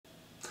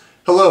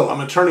Hello, I'm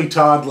Attorney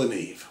Todd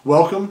Leneve.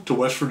 Welcome to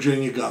West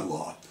Virginia Gun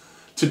Law.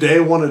 Today I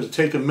wanted to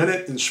take a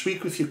minute and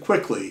speak with you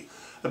quickly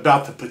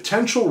about the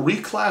potential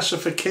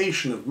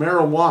reclassification of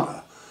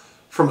marijuana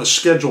from a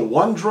Schedule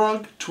I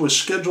drug to a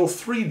Schedule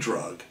III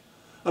drug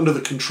under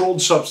the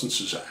Controlled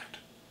Substances Act.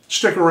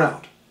 Stick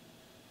around.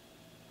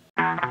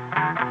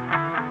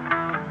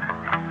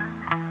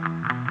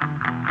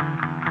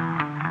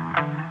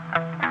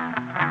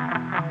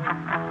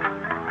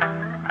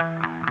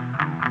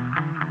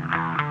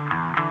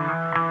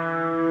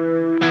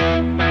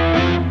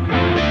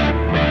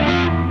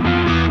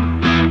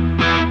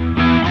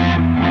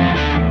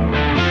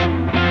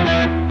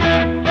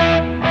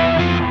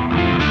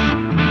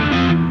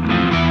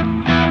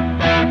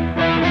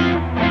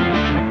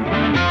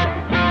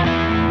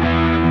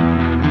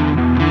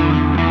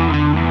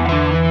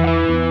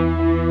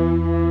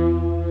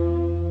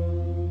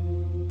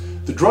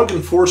 The Drug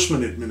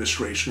Enforcement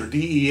Administration, or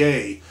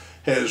DEA,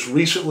 has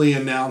recently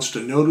announced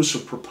a notice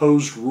of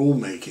proposed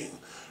rulemaking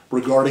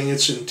regarding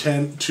its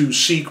intent to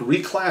seek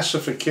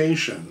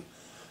reclassification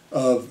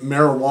of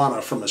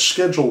marijuana from a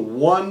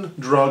Schedule I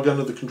drug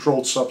under the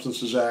Controlled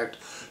Substances Act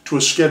to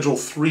a Schedule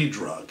III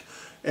drug.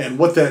 And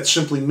what that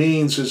simply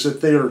means is that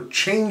they are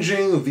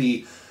changing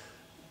the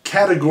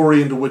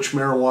category into which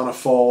marijuana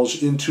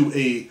falls into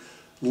a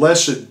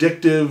less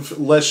addictive,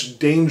 less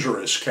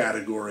dangerous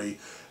category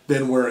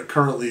than where it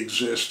currently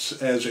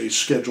exists as a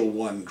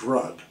Schedule I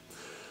drug.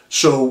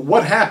 So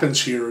what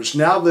happens here is,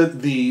 now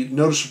that the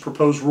Notice of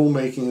Proposed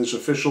Rulemaking is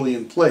officially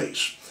in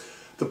place,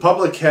 the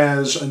public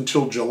has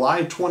until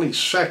July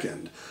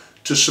 22nd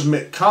to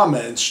submit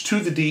comments to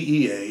the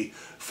DEA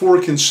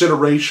for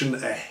consideration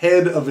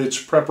ahead of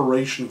its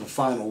preparation of a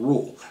final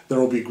rule. There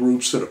will be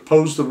groups that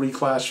oppose the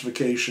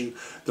reclassification,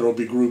 there will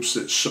be groups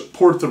that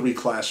support the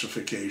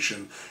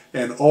reclassification,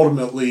 and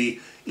ultimately,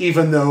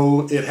 even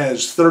though it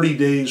has 30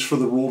 days for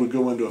the rule to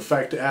go into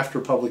effect after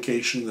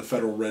publication in the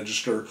Federal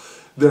Register,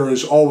 there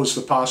is always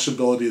the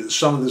possibility that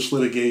some of this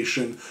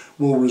litigation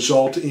will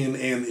result in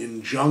an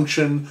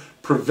injunction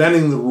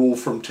preventing the rule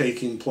from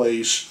taking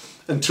place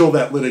until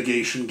that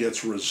litigation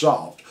gets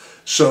resolved.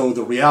 So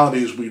the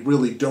reality is we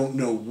really don't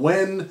know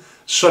when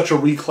such a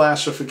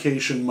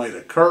reclassification might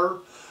occur,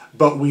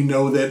 but we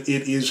know that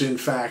it is in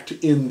fact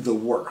in the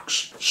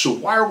works. So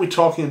why are we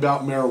talking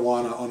about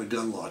marijuana on a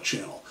gun law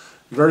channel?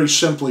 Very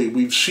simply,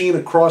 we've seen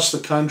across the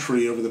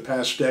country over the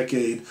past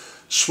decade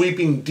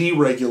sweeping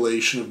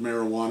deregulation of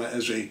marijuana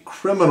as a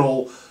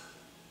criminal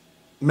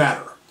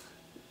matter.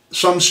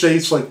 Some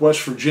states like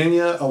West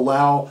Virginia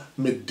allow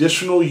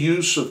medicinal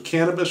use of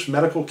cannabis,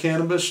 medical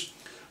cannabis,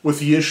 with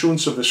the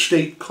issuance of a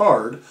state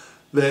card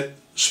that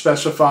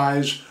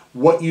specifies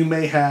what you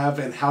may have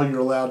and how you're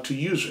allowed to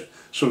use it.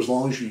 So as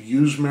long as you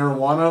use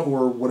marijuana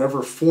or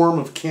whatever form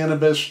of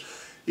cannabis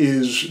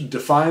is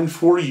defined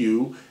for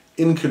you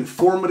in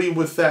conformity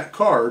with that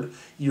card,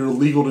 you're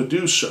legal to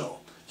do so.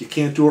 You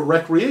can't do it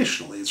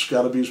recreationally. It's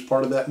got to be as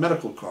part of that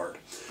medical card.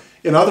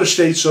 In other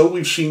states, though,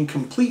 we've seen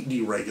complete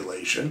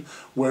deregulation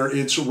where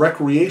it's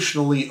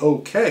recreationally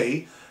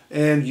okay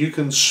and you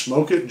can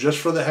smoke it just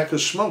for the heck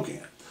of smoking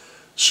it.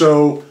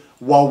 So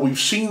while we've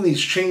seen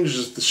these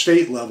changes at the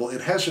state level,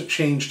 it hasn't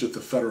changed at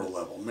the federal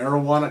level.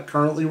 Marijuana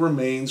currently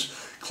remains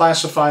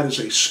classified as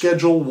a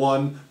Schedule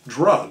I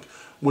drug,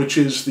 which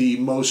is the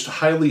most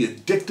highly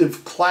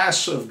addictive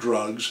class of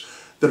drugs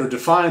that are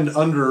defined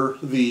under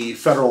the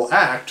federal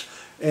act,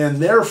 and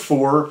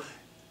therefore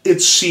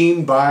it's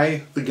seen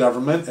by the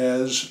government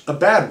as a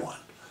bad one.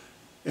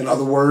 In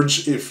other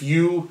words, if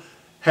you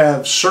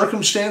have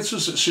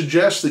circumstances that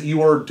suggest that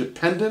you are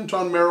dependent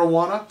on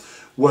marijuana,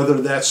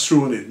 whether that's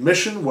through an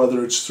admission,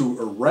 whether it's through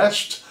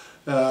arrest,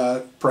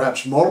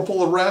 perhaps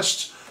multiple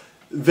arrests,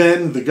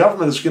 then the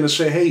government is going to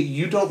say, hey,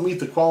 you don't meet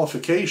the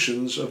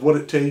qualifications of what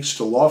it takes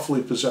to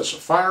lawfully possess a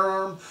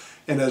firearm,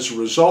 and as a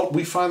result,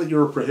 we find that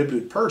you're a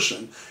prohibited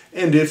person.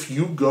 And if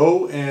you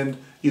go and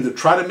either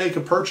try to make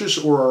a purchase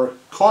or are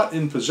caught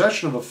in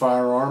possession of a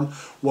firearm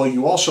while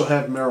you also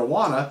have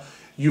marijuana,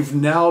 you've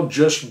now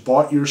just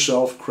bought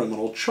yourself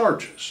criminal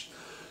charges.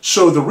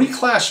 So the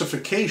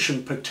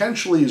reclassification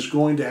potentially is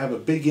going to have a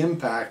big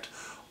impact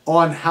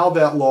on how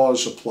that law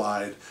is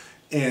applied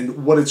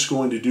and what it's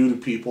going to do to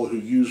people who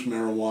use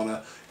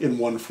marijuana in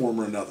one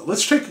form or another.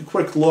 Let's take a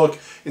quick look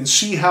and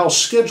see how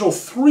Schedule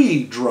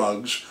III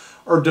drugs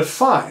are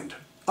defined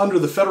under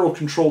the Federal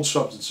Controlled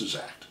Substances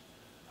Act.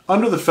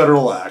 Under the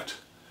Federal Act,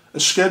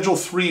 a Schedule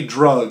III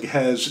drug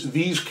has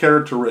these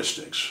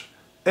characteristics.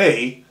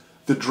 A,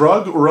 the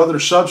drug or other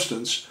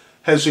substance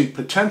has a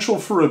potential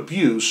for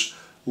abuse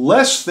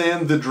less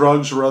than the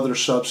drugs or other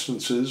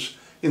substances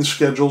in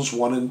Schedules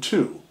I and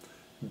II.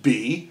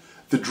 B,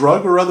 the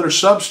drug or other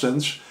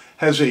substance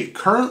has a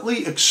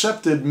currently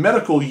accepted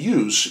medical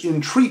use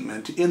in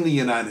treatment in the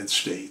United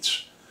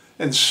States.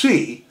 And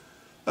C,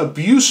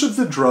 abuse of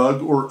the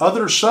drug or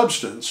other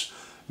substance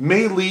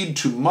may lead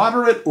to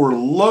moderate or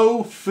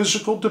low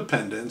physical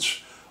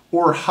dependence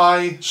or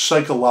high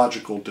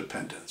psychological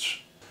dependence.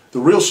 The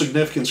real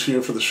significance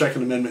here for the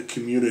Second Amendment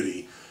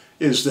community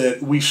is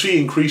that we see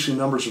increasing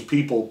numbers of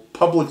people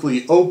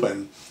publicly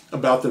open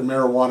about their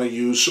marijuana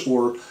use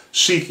or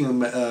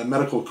seeking a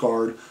medical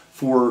card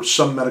for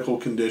some medical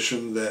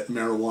condition that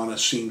marijuana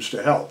seems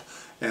to help.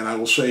 And I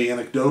will say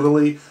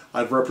anecdotally,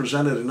 I've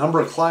represented a number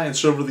of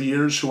clients over the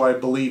years who I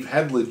believe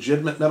had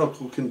legitimate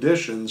medical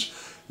conditions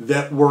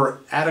that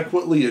were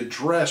adequately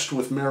addressed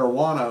with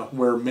marijuana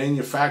where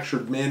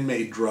manufactured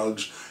man-made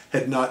drugs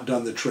had not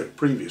done the trick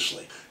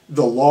previously.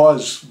 The law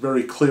is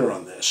very clear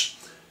on this.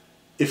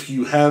 If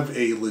you have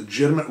a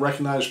legitimate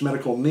recognized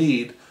medical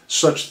need,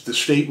 such that the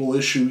state will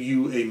issue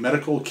you a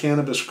medical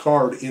cannabis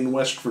card in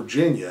West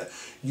Virginia,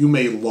 you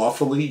may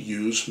lawfully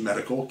use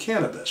medical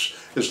cannabis,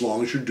 as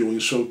long as you're doing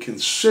so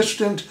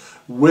consistent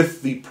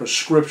with the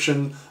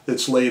prescription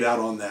that's laid out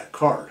on that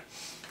card.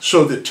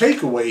 So the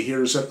takeaway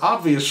here is that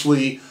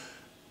obviously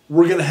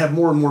we're going to have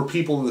more and more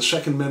people in the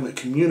Second Amendment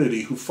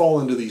community who fall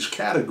into these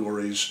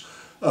categories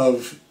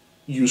of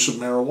use of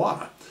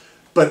marijuana.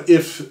 But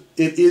if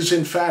it is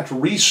in fact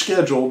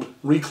rescheduled,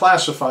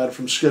 reclassified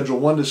from Schedule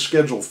 1 to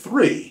Schedule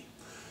 3,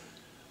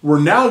 we're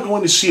now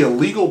going to see a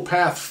legal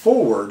path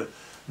forward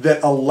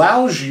that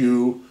allows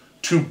you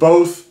to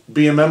both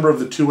be a member of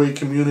the 2A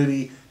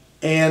community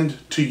and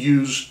to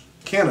use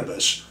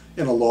cannabis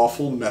in a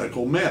lawful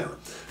medical manner.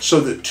 So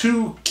the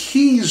two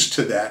keys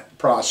to that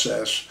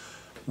process,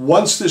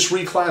 once this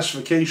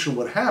reclassification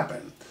would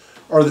happen,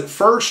 are that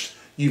first,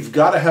 you've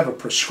got to have a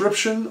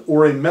prescription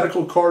or a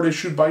medical card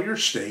issued by your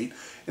state,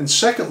 and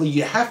secondly,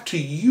 you have to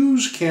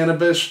use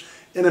cannabis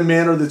in a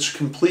manner that's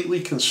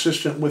completely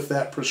consistent with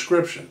that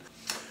prescription.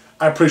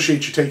 I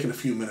appreciate you taking a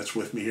few minutes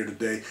with me here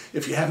today.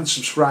 If you haven't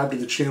subscribed to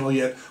the channel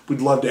yet, we'd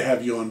love to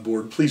have you on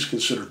board. Please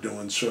consider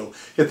doing so.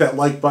 Hit that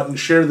like button,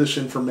 share this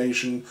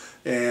information,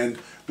 and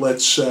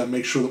let's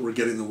make sure that we're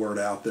getting the word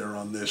out there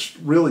on this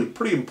really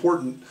pretty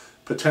important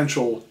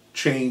potential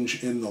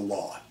change in the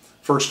law.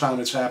 First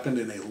time it's happened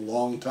in a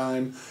long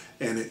time,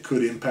 and it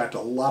could impact a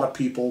lot of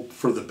people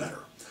for the better.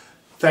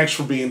 Thanks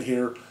for being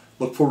here.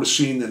 Look forward to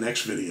seeing the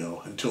next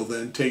video. Until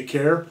then, take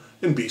care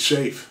and be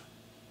safe.